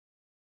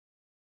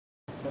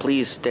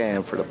Please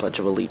stand for the Pledge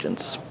of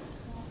Allegiance.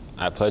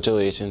 I pledge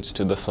allegiance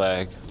to the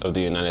flag of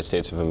the United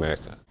States of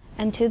America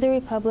and to the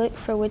republic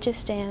for which it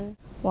stands,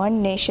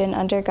 one nation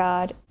under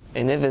God,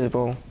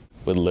 indivisible,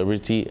 with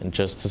liberty and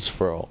justice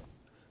for all.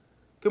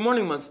 Good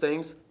morning,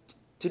 Mustangs.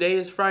 Today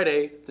is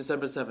Friday,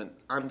 December 7th.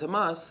 I'm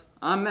Tomas.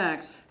 I'm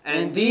Max.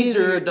 And these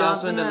are your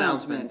Dobson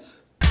announcements.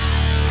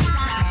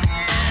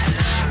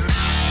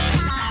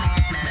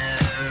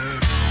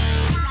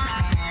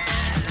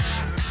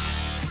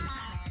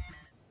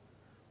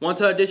 Want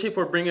to audition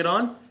for Bring It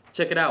On?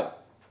 Check it out.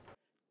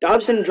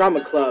 Dobson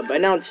Drama Club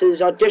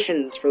announces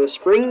auditions for the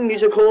spring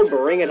musical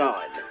Bring It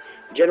On.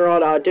 General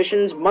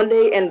auditions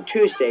Monday and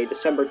Tuesday,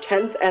 December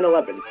 10th and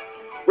 11th.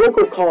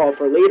 Vocal call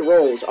for lead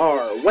roles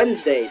are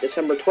Wednesday,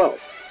 December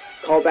 12th.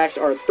 Callbacks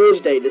are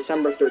Thursday,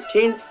 December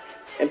 13th.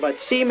 But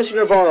see Mr.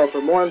 Navarro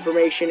for more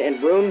information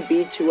in room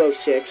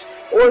B206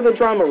 or the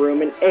drama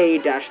room in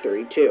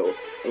A-32.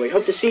 And we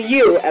hope to see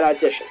you at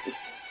auditions.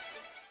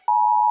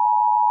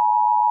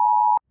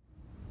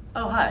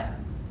 Oh, hi.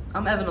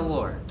 I'm Evan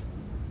Allure.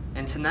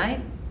 And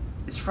tonight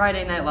is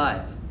Friday Night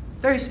Live.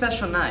 Very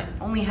special night.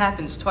 Only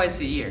happens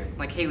twice a year,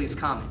 like Haley's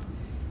Comet.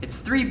 It's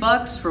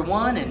 $3 for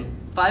one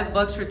and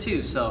 $5 for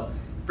two, so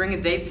bring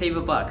a date, save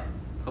a buck.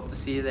 Hope to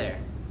see you there.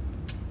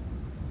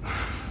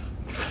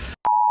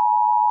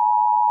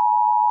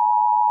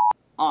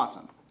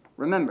 Awesome.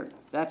 Remember,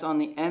 that's on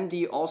the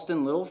M.D.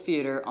 Alston Little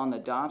Theater on the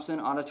Dobson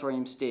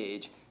Auditorium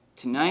stage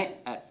tonight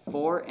at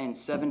 4 and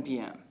 7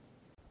 p.m.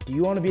 Do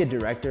you want to be a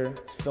director,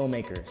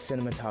 filmmaker,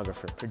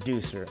 cinematographer,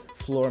 producer,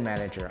 floor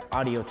manager,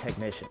 audio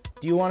technician?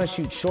 Do you want to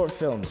shoot short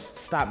films,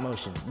 stop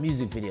motion,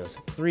 music videos,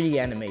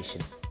 3D animation?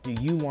 Do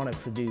you want to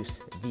produce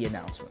the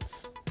announcements?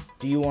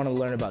 Do you want to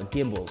learn about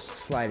gimbals,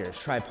 sliders,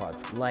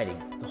 tripods, lighting,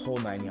 the whole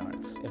 9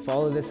 yards? If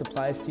all of this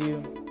applies to you,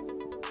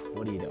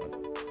 what are you doing?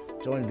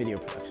 Join video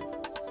production.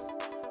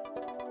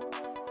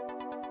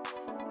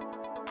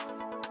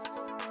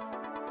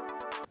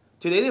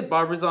 Today, the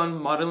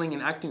Barbizon Modeling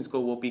and Acting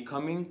School will be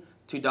coming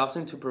to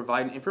Dobson to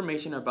provide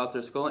information about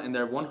their school and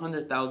their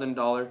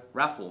 $100,000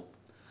 raffle.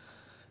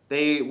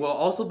 They will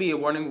also be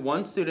awarding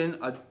one student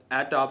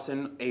at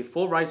Dobson a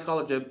full ride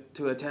scholarship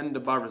to attend the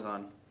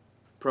Barbizon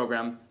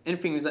program in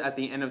Phoenix at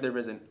the end of their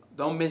visit.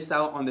 Don't miss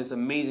out on this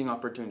amazing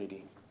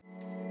opportunity.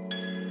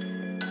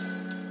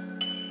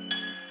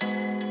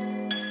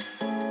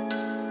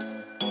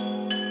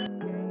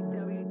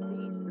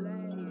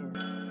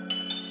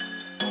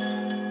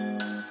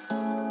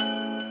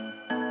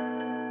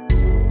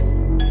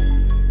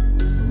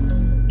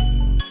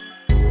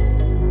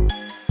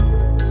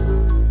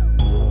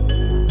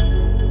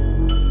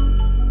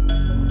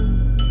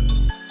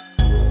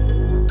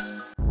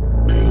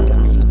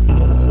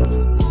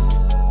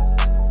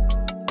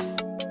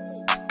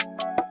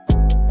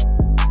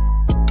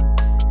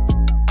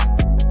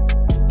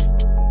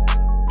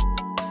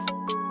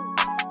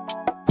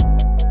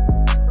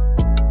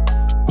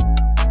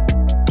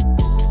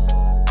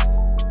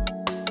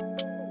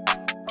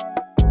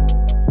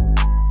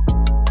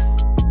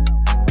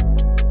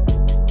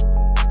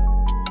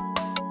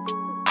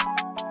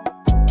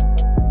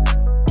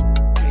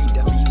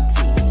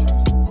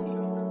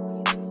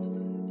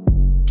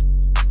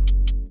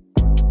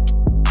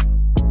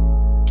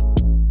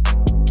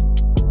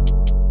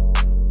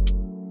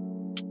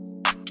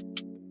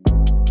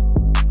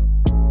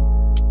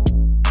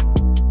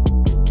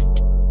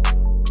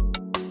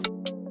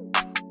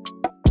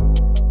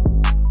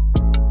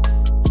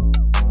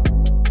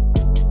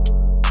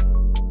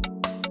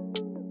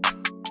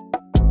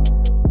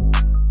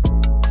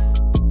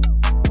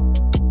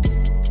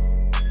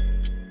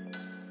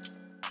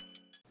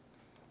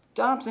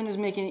 Dobson is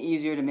making it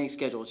easier to make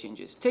schedule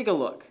changes. Take a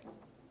look.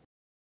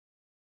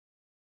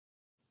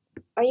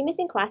 Are you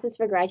missing classes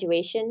for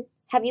graduation?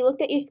 Have you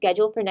looked at your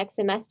schedule for next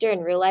semester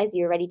and realized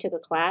you already took a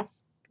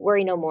class?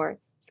 Worry no more.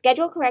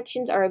 Schedule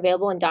corrections are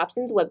available on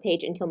Dobson's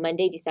webpage until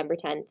Monday, December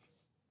 10th.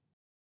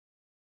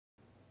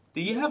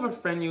 Do you have a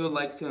friend you would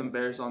like to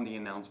embarrass on the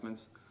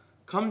announcements?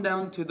 Come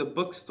down to the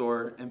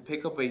bookstore and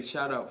pick up a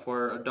shout out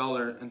for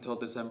 $1 until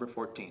December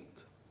 14th.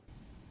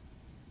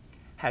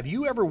 Have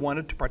you ever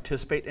wanted to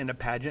participate in a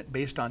pageant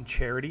based on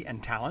charity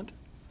and talent?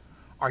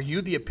 Are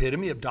you the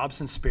epitome of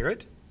Dobson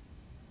spirit?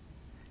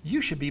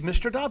 You should be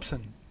Mr.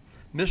 Dobson.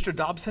 Mr.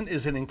 Dobson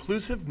is an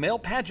inclusive male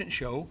pageant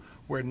show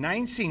where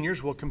 9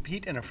 seniors will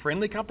compete in a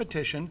friendly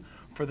competition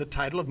for the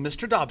title of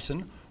Mr.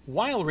 Dobson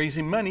while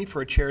raising money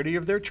for a charity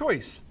of their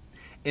choice.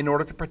 In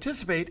order to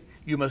participate,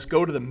 you must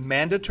go to the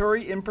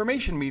mandatory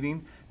information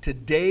meeting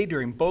today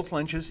during both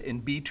lunches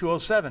in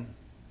B207.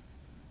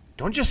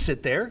 Don't just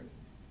sit there.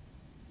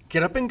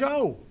 Get up and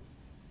go.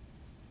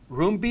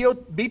 Room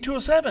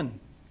B207.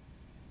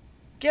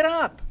 Get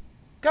up.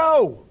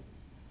 Go.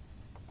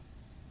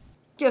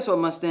 Guess what,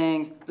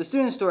 Mustangs? The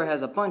student store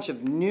has a bunch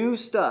of new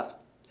stuff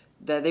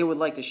that they would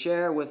like to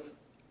share with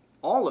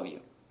all of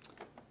you.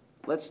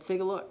 Let's take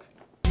a look.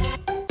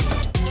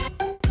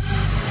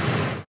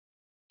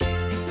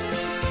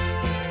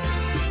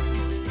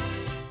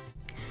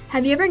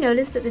 Have you ever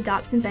noticed that the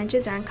Dobson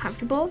benches are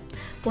uncomfortable?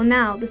 Well,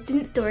 now the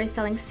student store is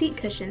selling seat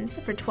cushions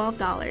for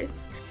 $12.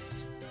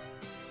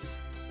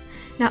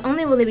 Not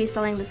only will they be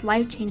selling this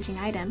life-changing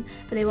item,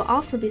 but they will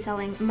also be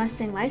selling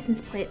Mustang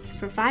license plates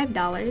for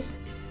 $5,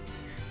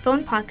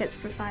 phone pockets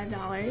for $5,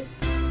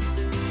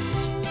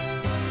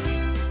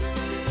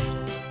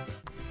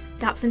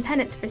 Dobson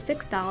pennants for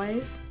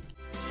 $6,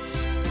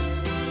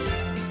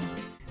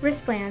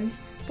 wristbands,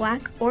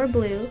 black or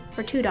blue,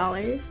 for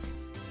 $2,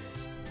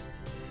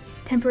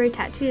 temporary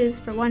tattoos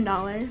for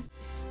 $1,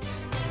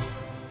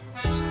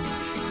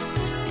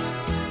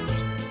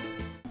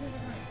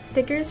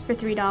 stickers for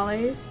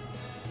 $3,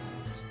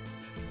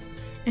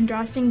 and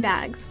drawstring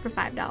bags for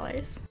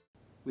 $5.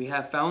 We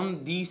have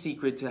found the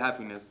secret to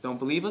happiness. Don't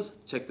believe us?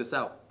 Check this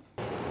out.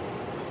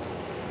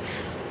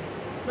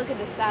 Look at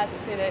the sad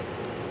student.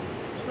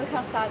 Look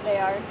how sad they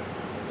are.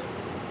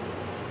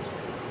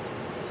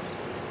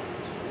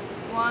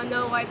 Want to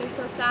know why they're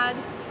so sad?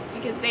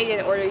 Because they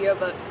didn't order your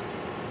book.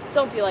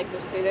 Don't be like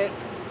this student.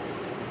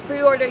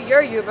 Pre-order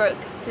your yearbook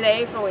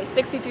today for only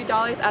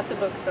 $63 at the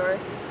bookstore.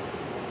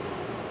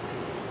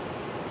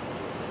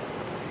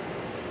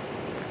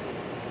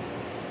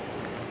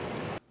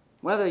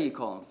 Whether you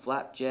call them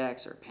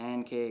flapjacks or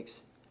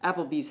pancakes,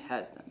 Applebee's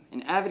has them,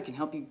 and Avid can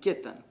help you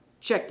get them.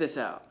 Check this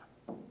out.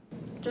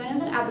 Join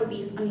us at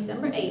Applebee's on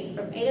December 8th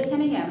from 8 to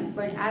 10 a.m.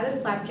 for an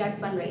Avid Flapjack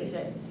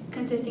fundraiser,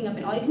 consisting of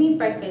an all-you-can-eat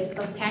breakfast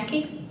of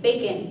pancakes,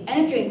 bacon,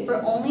 and a drink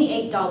for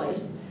only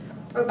 $8.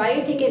 Or buy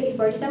your ticket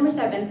before December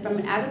 7th from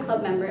an Avid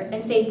Club member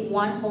and save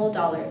 $1 whole.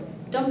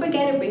 Don't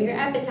forget to bring your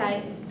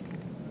appetite.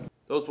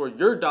 Those were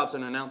your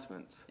Dobson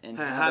announcements. And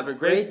have a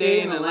great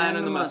day in the land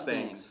of the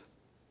Mustangs.